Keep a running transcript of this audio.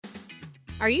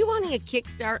Are you wanting a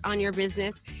kickstart on your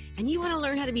business and you want to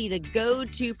learn how to be the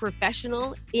go-to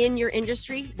professional in your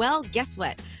industry? Well, guess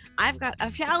what? I've got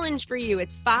a challenge for you.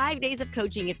 It's 5 days of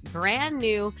coaching. It's brand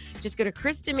new. Just go to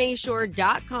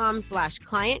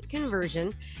KristaMashore.com/client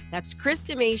conversion. That's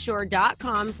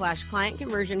KristaMashore.com/client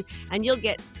conversion. And you'll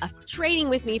get a training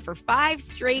with me for 5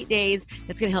 straight days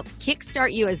that's going to help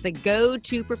kickstart you as the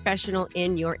go-to professional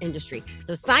in your industry.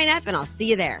 So sign up and I'll see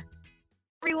you there.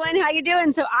 Everyone, how you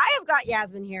doing? So I have got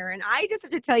Yasmin here, and I just have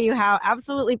to tell you how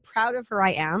absolutely proud of her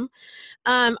I am.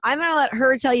 I'm gonna let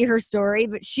her tell you her story,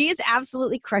 but she is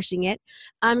absolutely crushing it.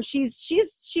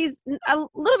 She's a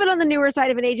little bit on the newer side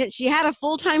of an agent. She had a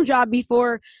full-time job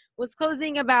before, was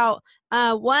closing about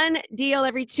one deal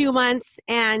every 2 months,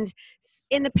 and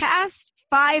in the past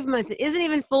 5 months, it isn't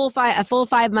even a full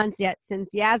 5 months yet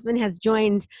since Yasmin has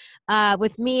joined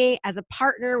with me as a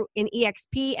partner in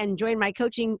EXP and joined my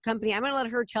coaching company. I'm going to let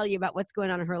her tell you about what's going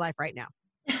on in her life right now.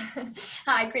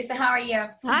 Hi, Krista. How are you?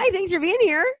 Hi, thanks for being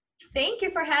here. Thank you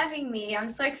for having me. I'm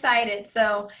so excited.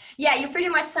 So yeah, you pretty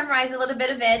much summarized a little bit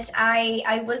of it.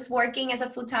 I was working as a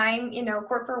full-time,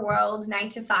 corporate world,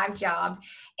 9-to-5 job.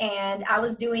 And I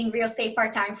was doing real estate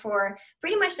part-time for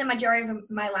pretty much the majority of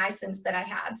my license that I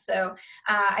had. So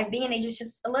I've been an agent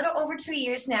just a little over 2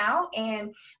 years now.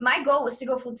 And my goal was to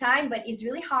go full-time, but it's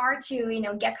really hard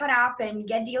to, get caught up and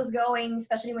get deals going,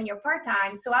 especially when you're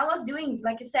part-time. So I was doing,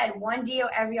 like I said, one deal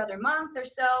every other month or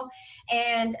so.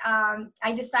 And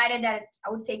I decided that I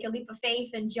would take a leap of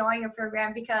faith and join your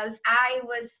program because I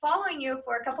was following you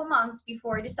for a couple months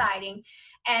before deciding.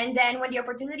 And then when the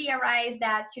opportunity arose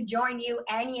that to join you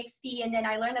and EXP, and then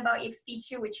I learned about EXP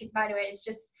too, which by the way, it's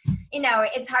just,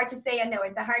 it's hard to say a no.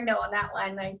 It's a hard no on that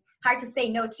one. Like hard to say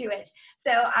no to it.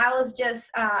 So I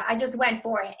just went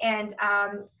for it. And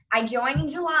I joined in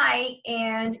July,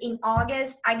 and in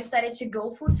August, I decided to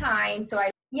go full time. So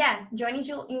joined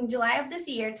in July of this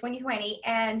year, 2020.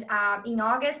 And in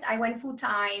August, I went full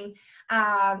time,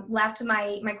 left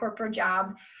my corporate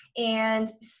job. And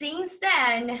since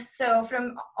then, so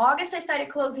from August, I started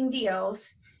closing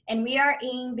deals. And we are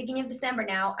in beginning of December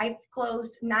now. I've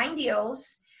closed 9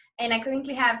 deals. And I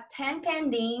currently have 10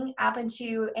 pending up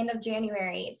until end of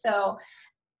January. So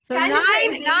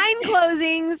nine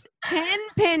closings, 10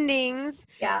 pendings.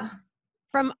 Yeah.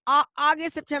 From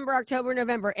August, September, October,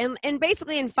 November, and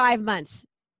basically in 5 months.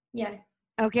 Yeah.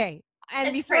 Okay. And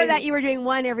it's before crazy. that, you were doing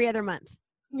one every other month.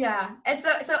 Yeah. And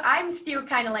so I'm still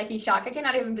kind of like in shock. I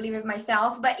cannot even believe it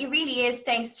myself, but it really is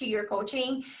thanks to your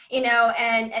coaching,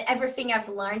 and everything I've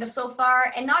learned so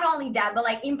far. And not only that, but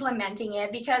like implementing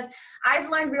it, because I've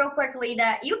learned real quickly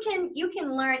that you can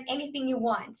learn anything you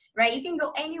want, right? You can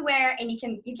go anywhere and you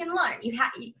can learn.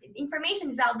 Information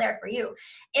is out there for you.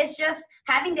 It's just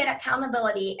having that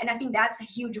accountability. And I think that's a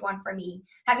huge one for me.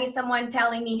 Having someone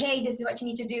telling me, hey, this is what you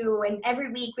need to do. And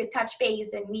every week we touch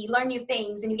base and we learn new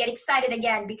things and you get excited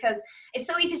again, because it's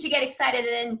so easy to get excited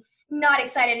and not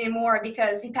excited anymore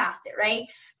because he passed it, right?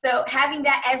 So having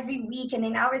that every week and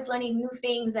then always learning new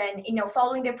things and,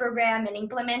 following the program and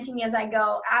implementing as I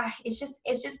go, it's just,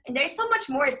 and there's so much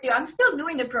more still. I'm still new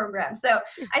in the program. So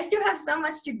I still have so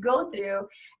much to go through,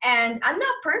 and I'm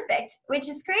not perfect, which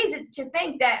is crazy to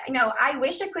think that, I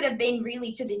wish I could have been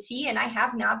really to the T, and I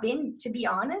have not been, to be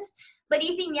honest. But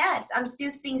even yet, I'm still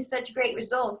seeing such great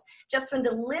results just from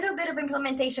the little bit of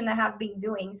implementation I have been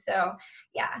doing. So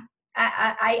yeah,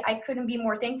 I couldn't be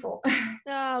more thankful.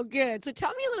 Oh, good. So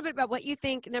tell me a little bit about what you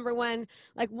think, number one,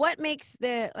 what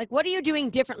are you doing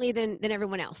differently than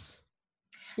everyone else?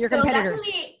 Your competitors.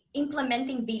 Definitely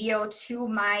implementing video to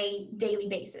my daily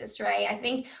basis, right? I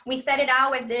think we started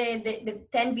out with the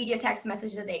 10 video text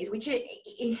messages a day, which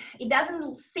it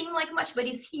doesn't seem like much, but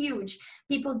it's huge.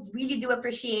 People really do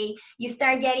appreciate. You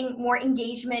start getting more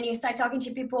engagement. You start talking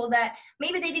to people that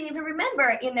maybe they didn't even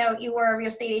remember, you were a real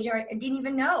estate agent or didn't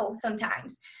even know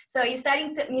sometimes. So you're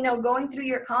starting to, going through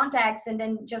your contacts and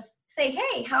then just say,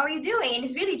 hey, how are you doing? And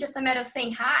it's really just a matter of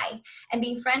saying hi and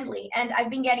being friendly. And I've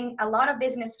been getting a lot of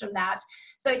business from that.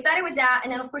 So I started with that,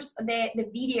 and then of course the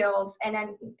videos, and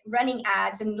then running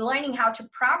ads and learning how to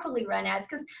properly run ads,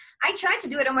 because I tried to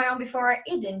do it on my own before.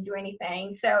 It didn't do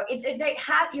anything. So you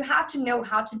have to know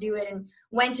how to do it and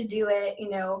when to do it,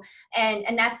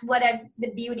 and that's what the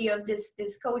beauty of this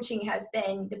coaching has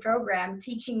been, the program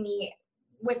teaching me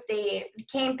with the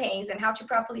campaigns and how to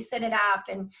properly set it up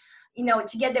and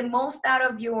to get the most out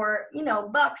of your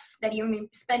bucks that you're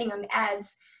spending on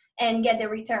ads and get the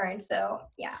return. So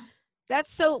yeah. That's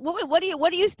so. What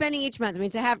are you spending each month? I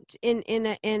mean, to have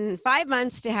in 5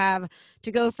 months to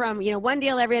go from one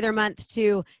deal every other month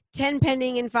to 10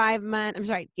 pending in 5 months. I'm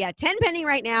sorry. Yeah. 10 pending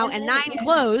right now and 9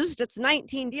 closed. That's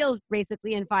 19 deals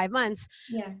basically in 5 months.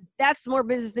 Yeah. That's more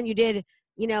business than you did,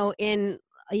 in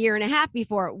a year and a half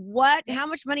before. How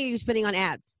much money are you spending on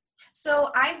ads? So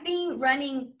I've been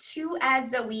running 2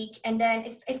 ads a week, and then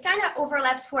it's kind of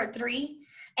overlaps for 3.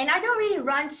 And I don't really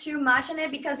run too much on it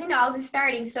because, I was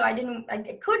starting, so I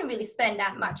couldn't really spend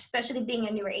that much, especially being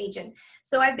a newer agent.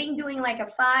 So I've been doing like a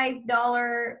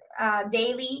 $5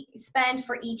 daily spend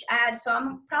for each ad. So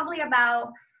I'm probably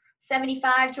about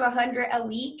 75 to 100 a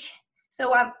week.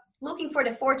 So I'm looking for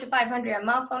the 400 to 500 a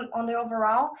month on the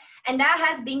overall. And that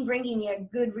has been bringing me a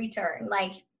good return,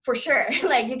 like for sure.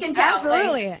 Like you can tell.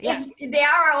 Absolutely. Like, the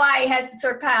ROI has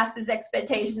surpassed his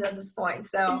expectations at this point.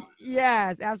 So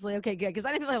yes, absolutely. Okay, good. Because I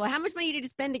know people are like, well, how much money do you need to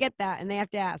spend to get that? And they have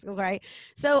to ask. Okay.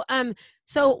 So,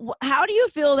 how do you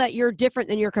feel that you're different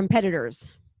than your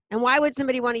competitors? And why would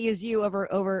somebody want to use you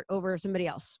over somebody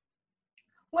else?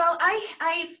 Well, I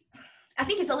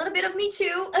think it's a little bit of me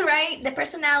too, right? The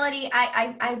personality.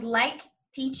 I like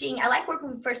teaching. I like working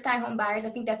with first-time home buyers. I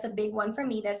think that's a big one for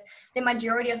me. That's the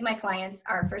majority of my clients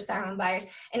are first-time home buyers,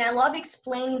 and I love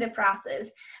explaining the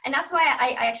process. And that's why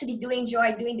I actually do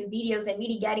enjoy doing the videos and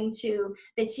really getting to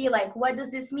the tea, like what does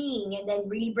this mean, and then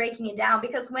really breaking it down.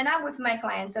 Because when I'm with my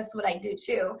clients, that's what I do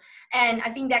too. And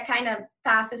I think that kind of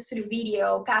passes through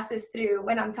video, passes through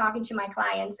when I'm talking to my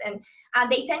clients, and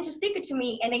they tend to stick it to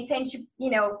me, and they tend to,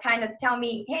 kind of tell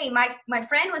me, hey, my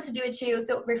friend wants to do it too.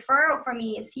 So referral for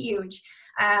me is huge.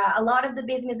 A lot of the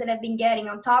business that I've been getting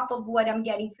on top of what I'm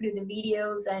getting through the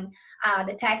videos and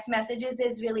the text messages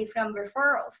is really from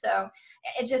referrals. So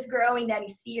it's just growing that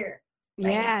sphere.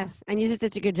 Right yes. now. And you did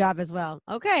such a good job as well.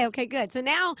 Okay, good. So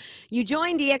now you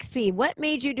joined EXP. What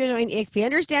made you join EXP?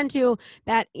 Understand too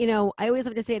that, I always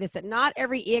have to say this, that not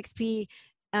every EXP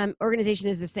organization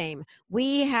is the same.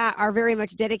 We are very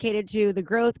much dedicated to the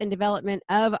growth and development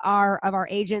of our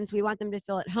agents. We want them to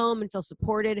feel at home and feel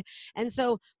supported. And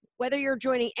so whether you're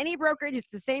joining any brokerage,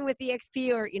 it's the same with EXP,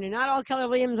 or, not all Keller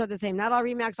Williams are the same. Not all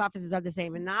RE/MAX offices are the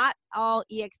same, and not all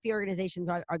EXP organizations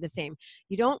are the same.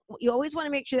 You always want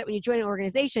to make sure that when you join an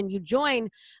organization, you join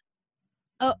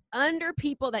under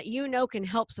people that can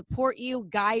help support you,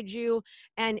 guide you,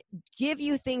 and give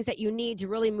you things that you need to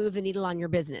really move the needle on your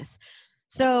business.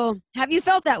 So have you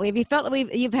felt that way? Have you felt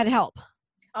that you've had help?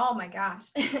 Oh my gosh.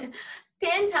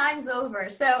 10 times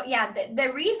over. So yeah,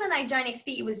 the reason I joined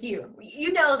XP was you.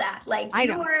 You know that. Like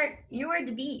you were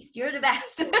the beast. You're the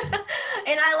best.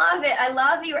 And I love it. I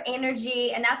love your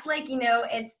energy. And that's like,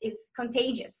 it's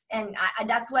contagious. And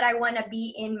that's what I want to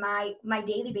be in my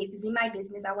daily basis, in my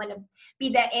business. I want to be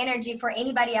that energy for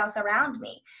anybody else around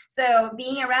me. So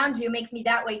being around you makes me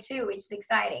that way too, which is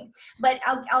exciting. But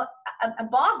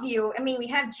above you, I mean, we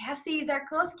have Jessie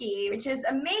Zarkowski, which is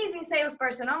amazing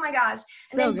salesperson. Oh my gosh.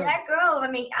 And then that girl, I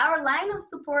mean, our line of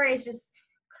support is just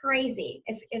crazy.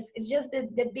 It's just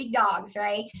the big dogs,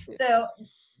 right? So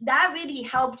that really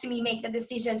helped me make the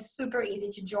decision super easy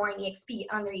to join EXP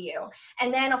under you.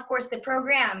 And then, of course, the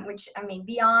program, which, I mean,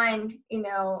 beyond,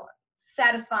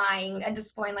 satisfying at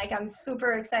this point. Like, I'm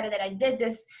super excited that I did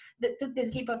this, that took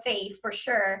this leap of faith for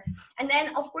sure. And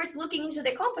then, of course, looking into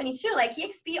the company too, like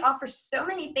EXP offers so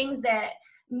many things that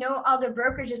no other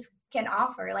brokerages can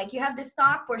offer. Like you have the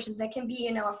stock portions that can be,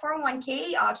 a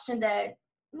 401k option that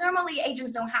normally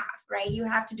agents don't have, right? You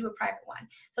have to do a private one.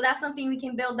 So that's something we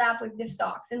can build up with the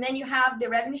stocks. And then you have the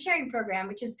revenue sharing program,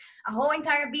 which is a whole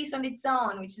entire beast on its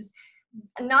own, which is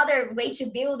another way to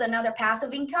build another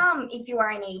passive income if you are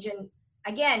an agent.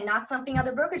 Again, not something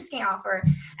other brokers can offer.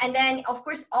 And then, of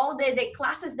course, all the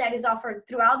classes that is offered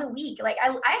throughout the week. Like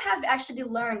I have actually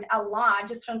learned a lot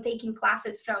just from taking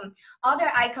classes from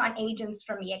other icon agents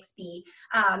from EXP,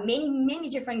 many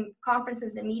different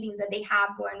conferences and meetings that they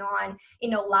have going on,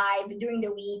 live during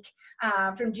the week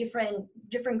from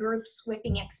different groups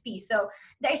within EXP. So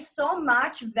there's so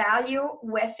much value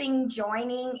within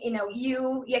joining,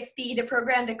 you, EXP, the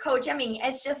program, the coach. I mean,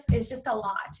 it's just a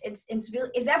lot. It's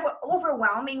really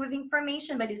overwhelming with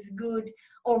information, but it's good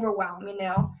overwhelm,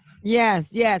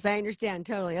 Yes, I understand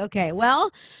totally. Okay, well,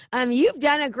 you've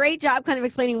done a great job kind of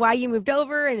explaining why you moved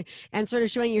over and sort of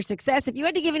showing your success. If you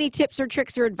had to give any tips or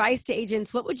tricks or advice to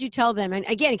agents, what would you tell them? And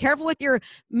again, careful with your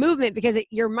movement because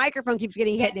your microphone keeps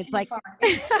getting hit, and it's like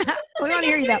we want to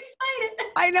hear you though.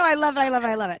 I know, I love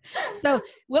it. So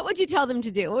what would you tell them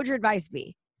to do? What would your advice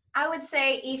be? I would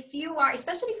say if you are,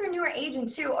 especially for a newer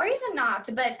agent too, or even not,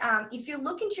 but if you're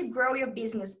looking to grow your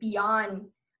business beyond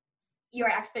your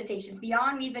expectations,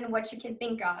 beyond even what you can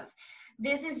think of,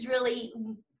 this is really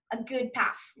a good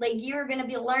path. Like you're going to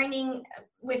be learning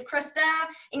with Krista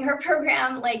in her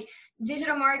program, like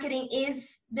digital marketing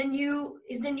is the new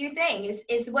thing,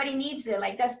 is what it needs.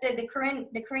 Like that's the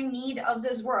current need of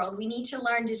this world. We need to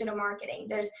learn digital marketing.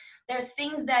 There's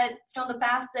things that from the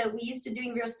past that we used to do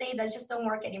in real estate that just don't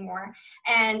work anymore.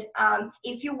 And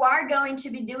if you are going to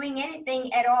be doing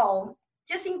anything at all,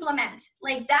 just implement.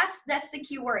 Like that's the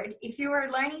key word. If you are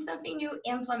learning something new,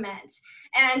 implement.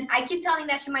 And I keep telling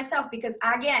that to myself because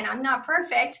again, I'm not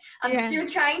perfect. I'm still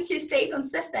trying to stay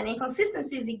consistent, and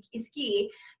consistency is key.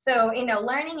 So,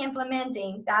 learning,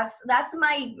 implementing, that's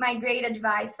my great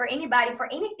advice for anybody, for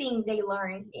anything they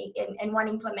learn and want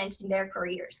to implement in their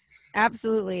careers.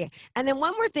 Absolutely. And then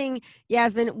one more thing,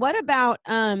 Yasmin, what about,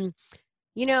 I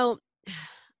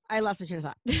lost my train of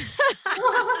thought. I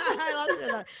lost my train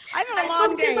of thought. I've had a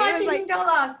long day. Too much and you got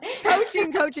lost.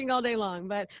 coaching all day long.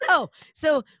 But,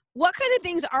 so what kind of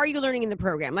things are you learning in the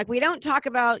program? Like we don't talk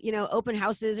about, open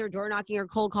houses or door knocking or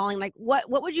cold calling. Like what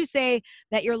would you say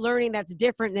that you're learning that's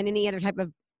different than any other type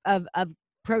of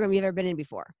program you've ever been in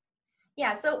before?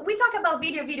 Yeah, so we talk about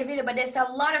video, but there's a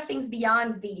lot of things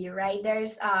beyond video, right?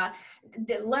 There's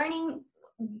the learning.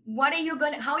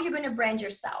 How are you going to brand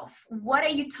yourself? What are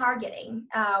you targeting?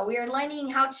 We are learning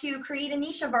how to create a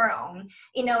niche of our own,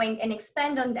 and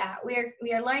expand on that.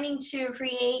 We are learning to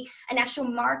create an actual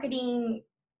marketing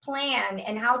plan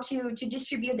and how to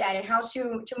distribute that and how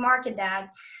to market that,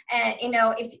 and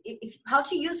if how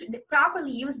to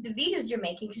properly use the videos you're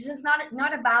making, because it's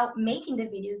not about making the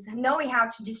videos, knowing how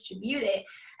to distribute it.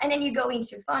 And then you go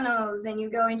into funnels and you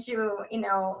go into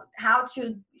how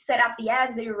to set up the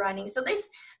ads that you're running. So there's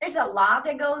a lot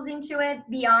that goes into it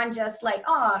beyond just like,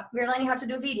 oh, we're learning how to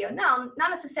do video. No,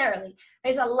 not necessarily.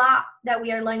 There's a lot that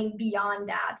we are learning beyond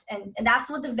that. And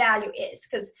that's what the value is,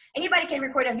 because anybody can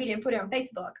record a video and put it on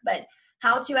Facebook, but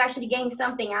how to actually gain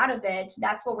something out of it,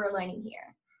 that's what we're learning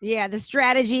here. Yeah, the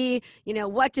strategy,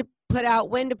 what to put out,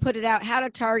 when to put it out, how to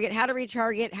target, how to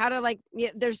retarget, how to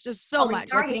there's just so much.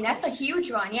 Targeting, that's a huge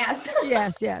one. Yes.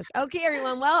 Yes. Okay,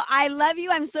 everyone. Well, I love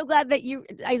you. I'm so glad that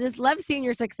I just love seeing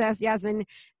your success, Yasmin.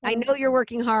 I know you're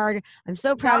working hard. I'm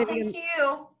so proud of you. Thank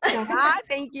you.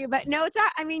 Thank you. But no, it's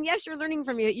not, yes, you're learning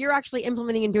from you. You're actually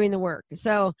implementing and doing the work.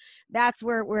 So that's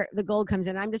where the gold comes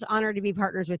in. I'm just honored to be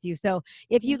partners with you. So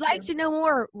if you'd like to know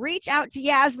more, reach out to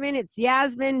Yasmin. It's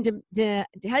Yasmin, how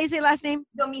do you say last name?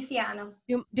 Domiciano.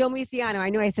 Domiciano.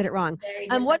 I know I said it wrong.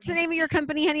 What's the name of your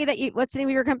company, honey? What's the name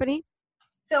of your company?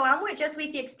 So I'm just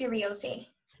with the eXp Realty.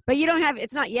 But you don't have,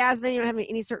 it's not Yasmin. You don't have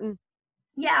any certain.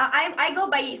 Yeah, I go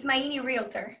by Ismaili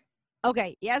Realtor.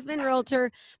 Okay, Yasmin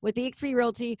Realtor with the eXp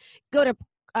Realty. Go to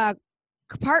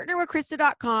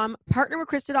partnerwithkrista.com.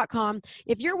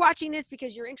 If you're watching this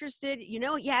because you're interested,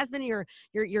 Yasmin, you're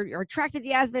attracted to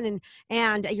Yasmin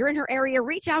and you're in her area,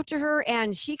 reach out to her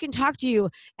and she can talk to you.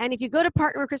 And if you go to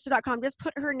partnerwithkrista.com, just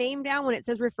put her name down when it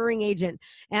says referring agent,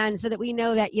 and so that we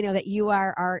know that that you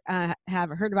have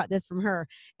heard about this from her.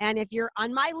 And if you're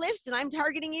on my list and I'm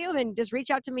targeting you, then just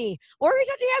reach out to me or reach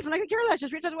out to Yasmin. I could care less.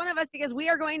 Just reach out to one of us because we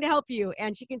are going to help you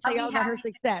and she can tell you all about her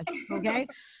success. Okay.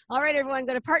 All right, everyone,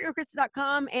 go to partnerwithkrista.com.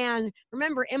 And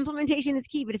remember, implementation is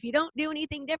key, but if you don't do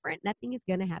anything different, nothing is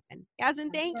going to happen.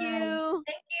 Yasmin, thank you.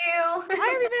 Thank you.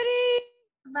 Bye, everybody.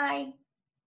 Bye.